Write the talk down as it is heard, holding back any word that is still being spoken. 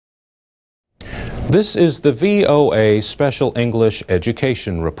This is the VOA Special English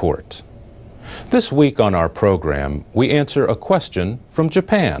Education Report. This week on our program, we answer a question from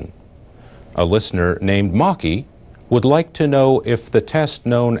Japan. A listener named Maki would like to know if the test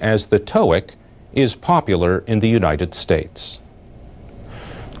known as the TOEIC is popular in the United States.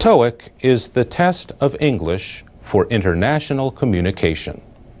 TOEIC is the test of English for international communication.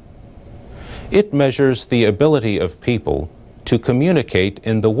 It measures the ability of people to communicate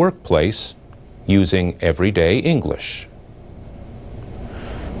in the workplace using everyday English.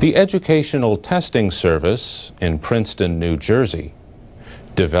 The Educational Testing Service in Princeton, New Jersey,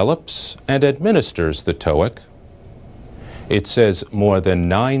 develops and administers the TOEIC. It says more than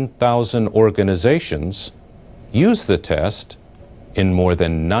 9,000 organizations use the test in more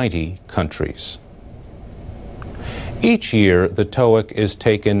than 90 countries. Each year, the TOEIC is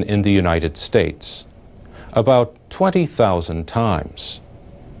taken in the United States about 20,000 times.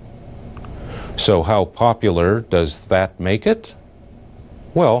 So how popular does that make it?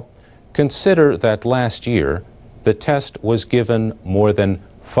 Well, consider that last year the test was given more than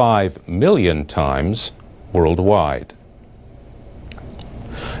 5 million times worldwide.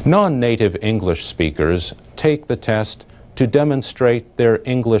 Non-native English speakers take the test to demonstrate their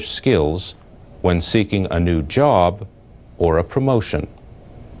English skills when seeking a new job or a promotion.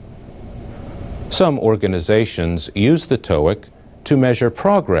 Some organizations use the TOEIC to measure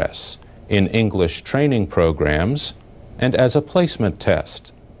progress in English training programs and as a placement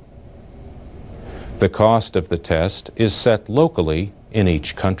test. The cost of the test is set locally in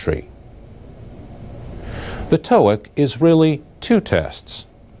each country. The TOEIC is really two tests.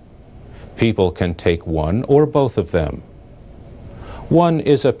 People can take one or both of them. One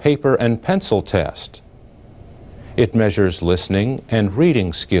is a paper and pencil test. It measures listening and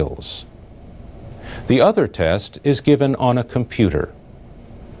reading skills. The other test is given on a computer.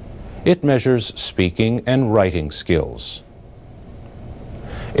 It measures speaking and writing skills.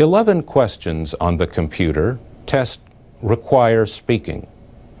 11 questions on the computer test require speaking.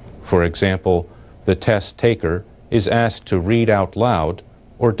 For example, the test taker is asked to read out loud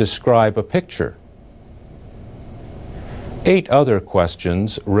or describe a picture. 8 other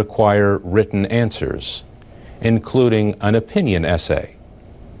questions require written answers, including an opinion essay.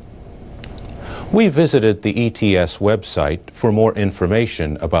 We visited the ETS website for more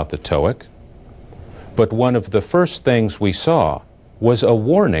information about the TOEIC, but one of the first things we saw was a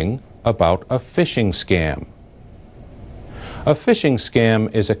warning about a phishing scam. A phishing scam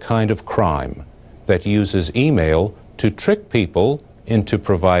is a kind of crime that uses email to trick people into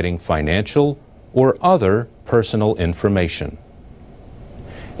providing financial or other personal information.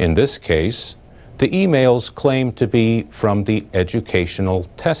 In this case, the emails claim to be from the Educational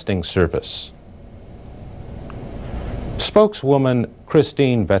Testing Service. Spokeswoman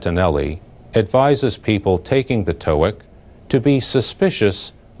Christine Bettinelli advises people taking the TOEIC to be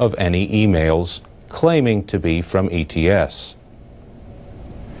suspicious of any emails claiming to be from ETS.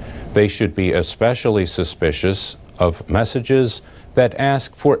 They should be especially suspicious of messages that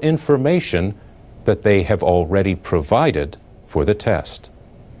ask for information that they have already provided for the test.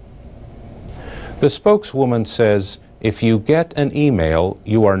 The spokeswoman says if you get an email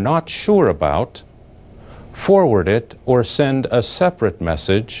you are not sure about, forward it or send a separate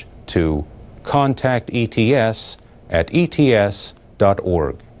message to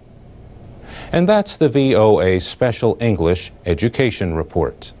contactets@ets.org. And that's the VOA Special English Education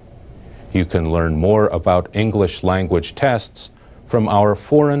Report. You can learn more about English language tests from our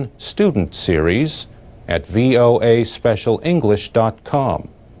Foreign Student Series at voaspecialenglish.com.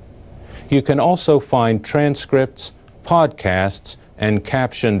 You can also find transcripts, podcasts, and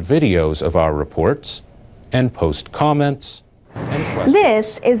captioned videos of our reports, and post comments and questions.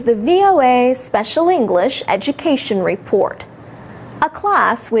 This is the VOA Special English Education Report. A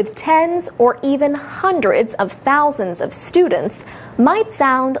class with tens or even hundreds of thousands of students might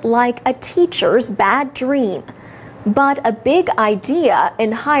sound like a teacher's bad dream. But a big idea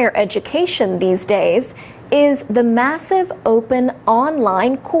in higher education these days is the massive open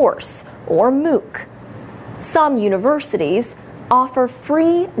online course, or MOOC. Some universities offer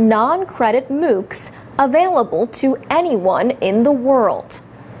free non-credit MOOCs available to anyone in the world.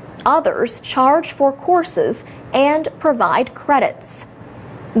 Others charge for courses and provide credits.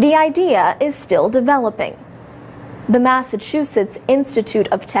 The idea is still developing. The Massachusetts Institute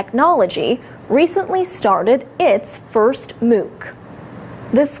of Technology recently started its first MOOC.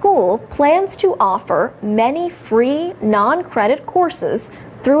 The school plans to offer many free non-credit courses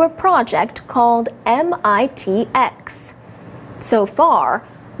through a project called MITx. So far,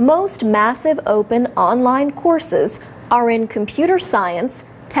 most massive open online courses are in computer science,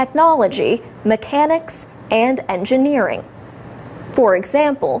 technology, mechanics, and engineering. For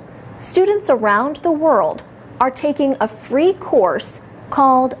example, students around the world are taking a free course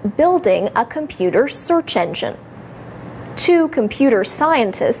called Building a Computer Search Engine. Two computer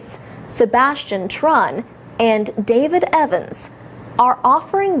scientists, Sebastian Trun and David Evans, are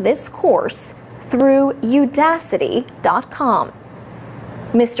offering this course through Udacity.com.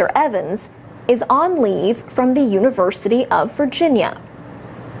 Mr. Evans is on leave from the University of Virginia.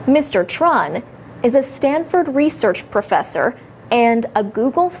 Mr. Trun is a Stanford research professor and a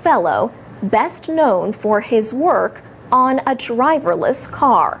Google Fellow best known for his work on a driverless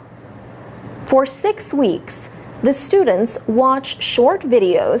car. For 6 weeks, the students watch short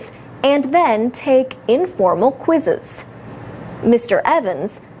videos and then take informal quizzes. Mr.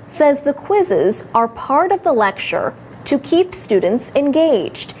 Evans says the quizzes are part of the lecture to keep students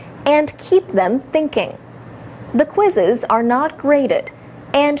engaged and keep them thinking. The quizzes are not graded,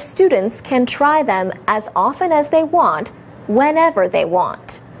 and students can try them as often as they want, whenever they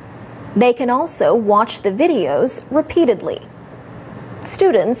want. They can also watch the videos repeatedly.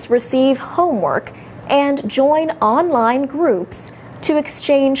 Students receive homework and join online groups to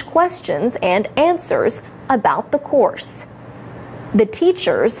exchange questions and answers about the course. The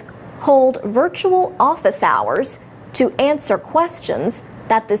teachers hold virtual office hours to answer questions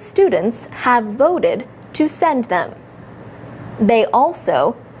that the students have voted to send them. They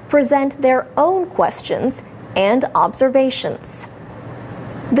also present their own questions and observations.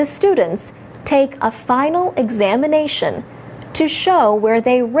 The students take a final examination to show where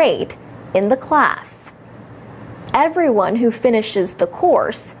they rate in the class. Everyone who finishes the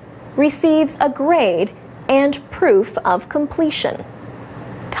course receives a grade and proof of completion.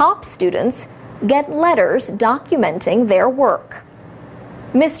 Top students get letters documenting their work.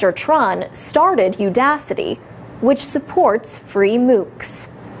 Mr. Trun started Udacity, which supports free MOOCs.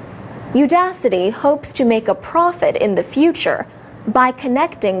 Udacity hopes to make a profit in the future by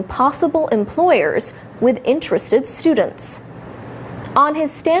connecting possible employers with interested students. On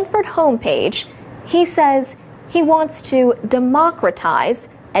his Stanford homepage, he says he wants to democratize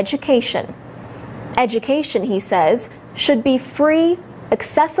education. Education, he says, should be free,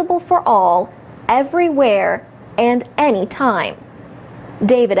 accessible for all, everywhere, and anytime.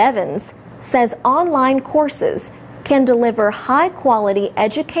 David Evans says online courses can deliver high-quality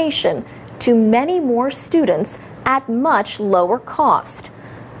education to many more students at much lower cost,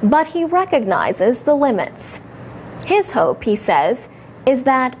 but he recognizes the limits. His hope, he says, is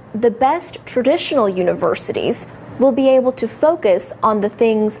that the best traditional universities will be able to focus on the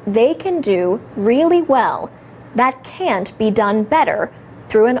things they can do really well that can't be done better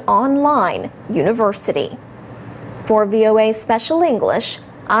through an online university. For VOA Special English,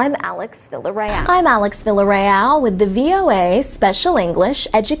 I'm Alex Villarreal. I'm Alex Villarreal with the VOA Special English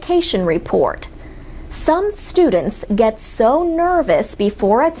Education Report. Some students get so nervous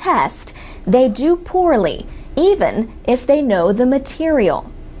before a test, they do poorly, even if they know the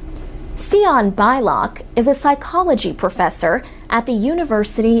material. Sion Bylock is a psychology professor at the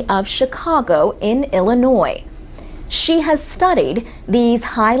University of Chicago in Illinois. She has studied these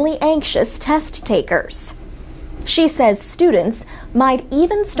highly anxious test takers. She says students might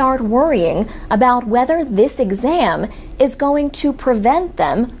even start worrying about whether this exam is going to prevent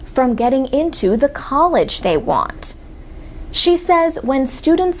them from getting into the college they want. She says when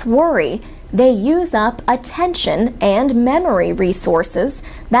students worry, they use up attention and memory resources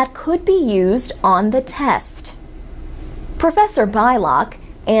that could be used on the test. Professor Bylock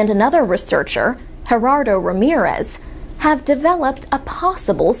and another researcher, Gerardo Ramirez, have developed a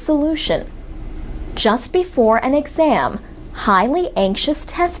possible solution. Just before an exam, highly anxious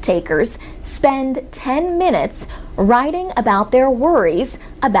test takers spend 10 minutes writing about their worries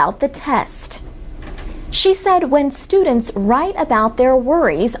about the test. She said when students write about their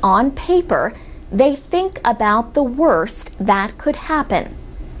worries on paper, they think about the worst that could happen.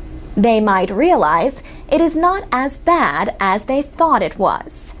 They might realize it is not as bad as they thought it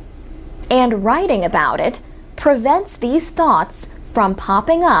was. And writing about it prevents these thoughts from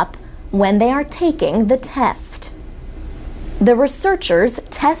popping up when they are taking the test. The researchers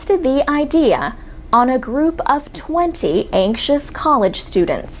tested the idea on a group of 20 anxious college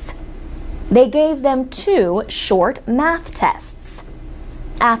students. They gave them 2 short math tests.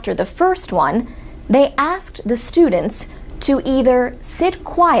 After the first one, they asked the students to either sit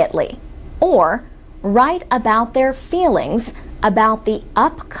quietly or write about their feelings about the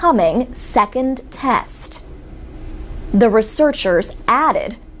upcoming second test. The researchers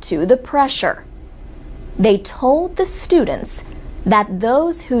added to the pressure. They told the students that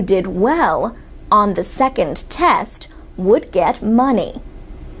those who did well on the second test would get money.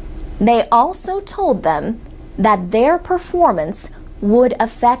 They also told them that their performance would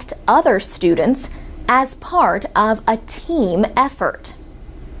affect other students as part of a team effort.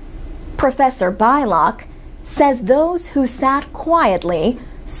 Professor Bylock says those who sat quietly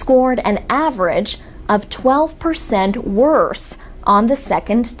scored an average of 12% worse on the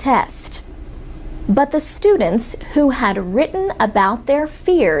second test. But the students who had written about their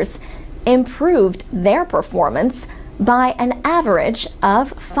fears improved their performance by an average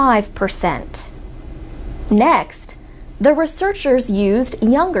of 5%. Next, the researchers used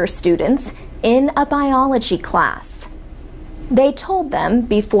younger students in a biology class. They told them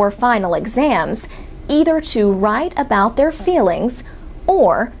before final exams either to write about their feelings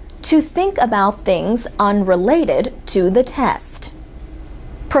or to think about things unrelated to the test.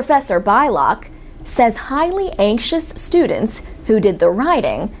 Professor Bylock says highly anxious students who did the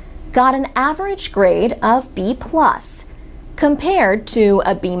writing got an average grade of B+, compared to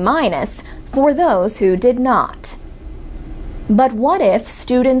a B- for those who did not. But what if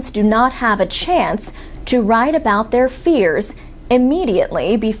students do not have a chance to write about their fears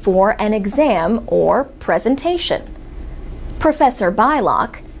immediately before an exam or presentation? Professor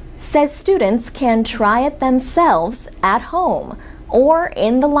Bylock says students can try it themselves at home or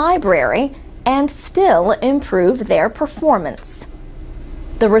in the library and still improve their performance.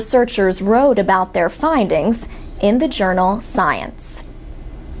 The researchers wrote about their findings in the journal Science.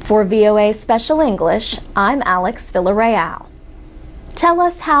 For VOA Special English, I'm Alex Villarreal. Tell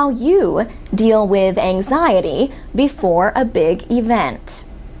us how you deal with anxiety before a big event.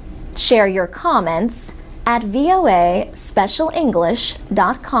 Share your comments at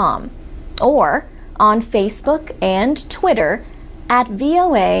voaspecialenglish.com or on Facebook and Twitter at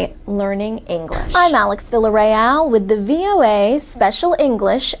VOA Learning English. I'm Alex Villarreal with the VOA Special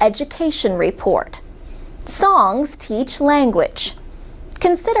English Education Report. Songs teach language.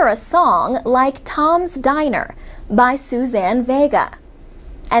 Consider a song like Tom's Diner by Suzanne Vega.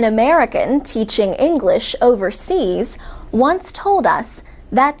 An American teaching English overseas once told us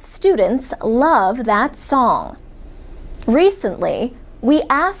that students love that song. Recently, we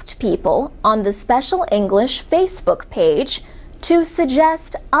asked people on the Special English Facebook page to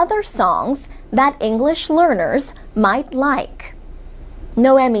suggest other songs that English learners might like.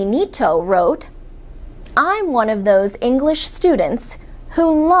 Noemi Nito wrote, "I'm one of those English students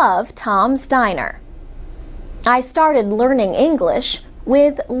who love Tom's Diner. I started learning English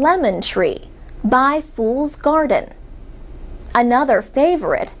with Lemon Tree by Fool's Garden. Another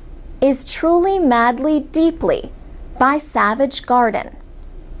favorite is Truly Madly Deeply by Savage Garden."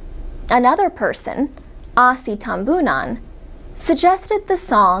 Another person, Asi Tambunan, suggested the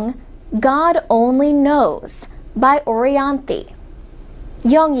song God Only Knows by Orianthi.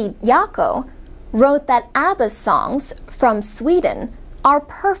 Yongi Yako wrote that ABBA's songs from Sweden are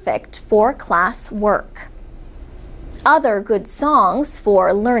perfect for class work. Other good songs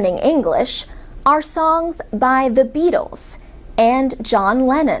for learning English are songs by the Beatles and John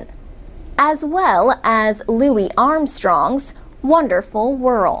Lennon, as well as Louis Armstrong's Wonderful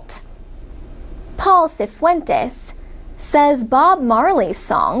World. Paul Cifuentes says Bob Marley's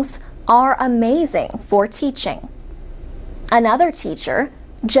songs are amazing for teaching. Another teacher,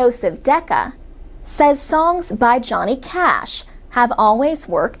 Joseph Decca, says songs by Johnny Cash have always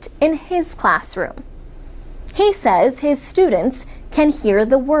worked in his classroom. He says his students can hear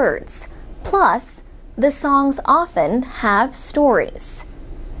the words, plus the songs often have stories.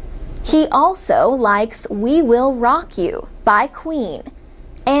 He also likes We Will Rock You by Queen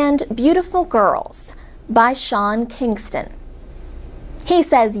and Beautiful Girls by Sean Kingston. He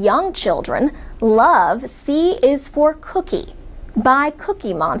says young children love C is for Cookie by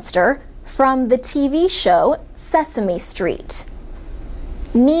Cookie Monster from the TV show Sesame Street.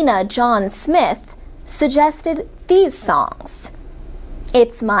 Nina John Smith suggested these songs: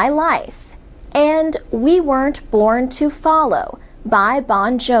 It's My Life and We Weren't Born to Follow by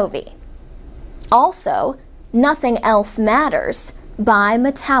Bon Jovi. Also, Nothing Else Matters by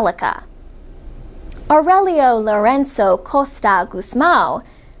Metallica. Aurelio Lorenzo Costa Guzmão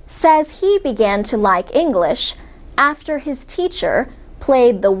says he began to like English after his teacher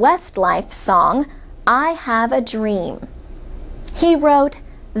played the Westlife song I Have a Dream. He wrote,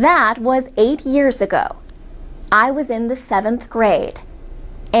 "That was 8 years ago. I was in the 7th grade.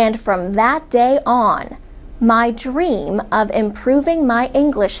 And from that day on, my dream of improving my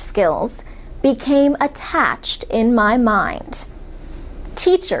English skills became attached in my mind."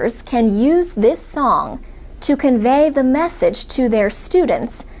 Teachers can use this song to convey the message to their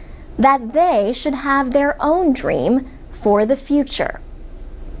students that they should have their own dream for the future.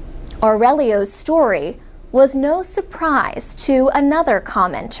 Aurelio's story was no surprise to another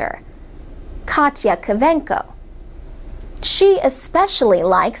commenter, Katya Kavenko. She especially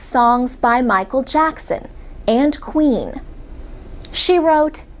likes songs by Michael Jackson and Queen. She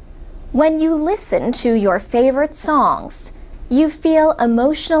wrote, "When you listen to your favorite songs, you feel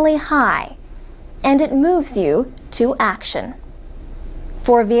emotionally high, and it moves you to action."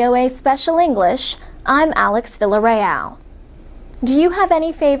 For VOA Special English, I'm Alex Villarreal. Do you have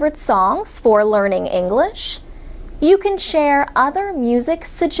any favorite songs for learning English? You can share other music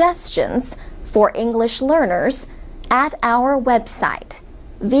suggestions for English learners at our website,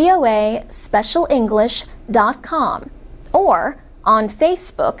 voaspecialenglish.com, or on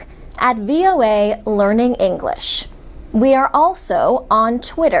Facebook at VOA Learning English. We are also on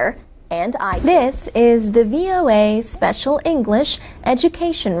Twitter and iTunes. This is the VOA Special English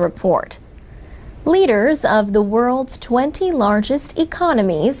Education Report. Leaders of the world's 20 largest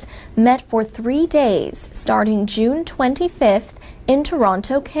economies met for 3 days starting June 25th in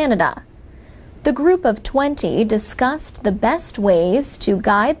Toronto, Canada. The group of 20 discussed the best ways to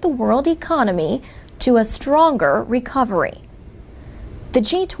guide the world economy to a stronger recovery. The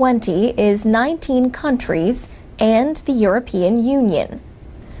G20 is 19 countries and the European Union.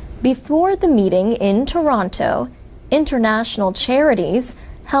 Before the meeting in Toronto, international charities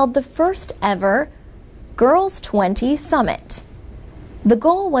held the first ever Girls 20 Summit. The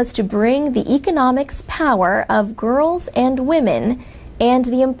goal was to bring the economics power of girls and women and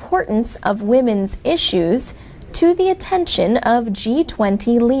the importance of women's issues to the attention of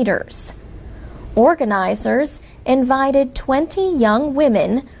G20 leaders. Organizers invited 20 young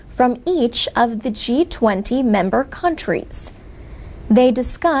women from each of the G20 member countries. They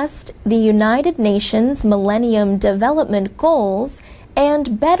discussed the United Nations Millennium Development Goals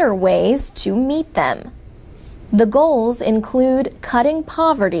and better ways to meet them. The goals include cutting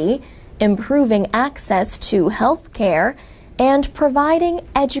poverty, improving access to health care, and providing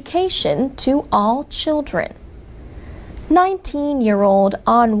education to all children. 19-year-old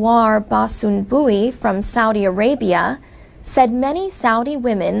Anwar Basunbui from Saudi Arabia said many Saudi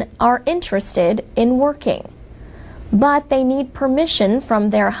women are interested in working, but they need permission from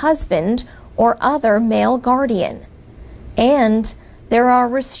their husband or other male guardian. And there are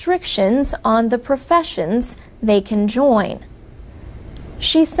restrictions on the professions they can join.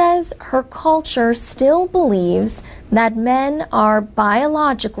 She says her culture still believes that men are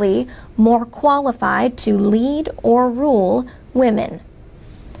biologically more qualified to lead or rule women.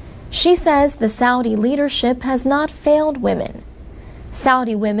 She says the Saudi leadership has not failed women.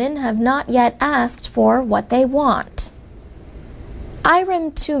 Saudi women have not yet asked for what they want.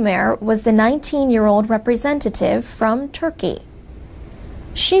 Irem Tumer was the 19-year-old representative from Turkey.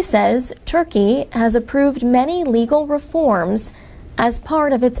 She says Turkey has approved many legal reforms as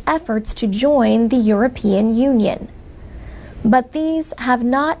part of its efforts to join the European Union. But these have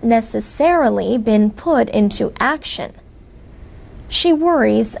not necessarily been put into action. She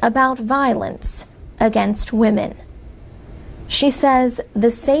worries about violence against women. She says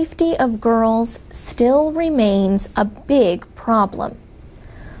the safety of girls still remains a big problem.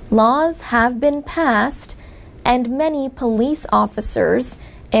 Laws have been passed, and many police officers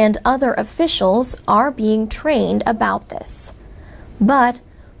and other officials are being trained about this. But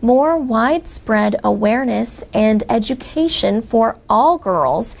more widespread awareness and education for all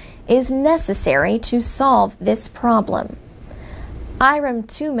girls is necessary to solve this problem. Irem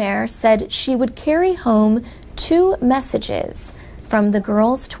Tumer said she would carry home 2 messages from the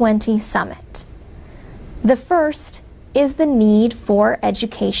Girls 20 Summit. The first is the need for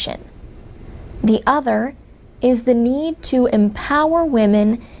education. The other is the need to empower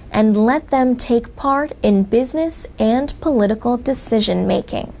women and let them take part in business and political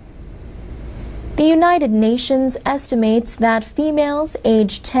decision-making. The United Nations estimates that females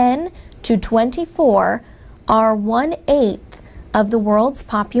aged 10 to 24 are 1/8 of the world's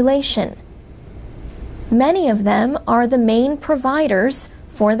population. Many of them are the main providers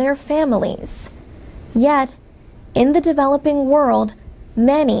for their families. Yet, in the developing world,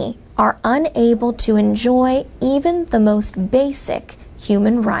 many are unable to enjoy even the most basic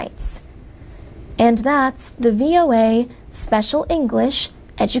human rights. And that's the VOA Special English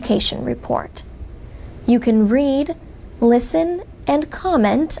Education Report. You can read, listen, and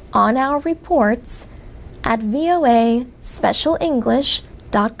comment on our reports at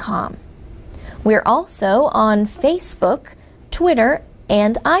voaspecialenglish.com. We're also on Facebook, Twitter,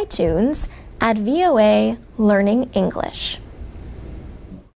 and iTunes at VOA Learning English.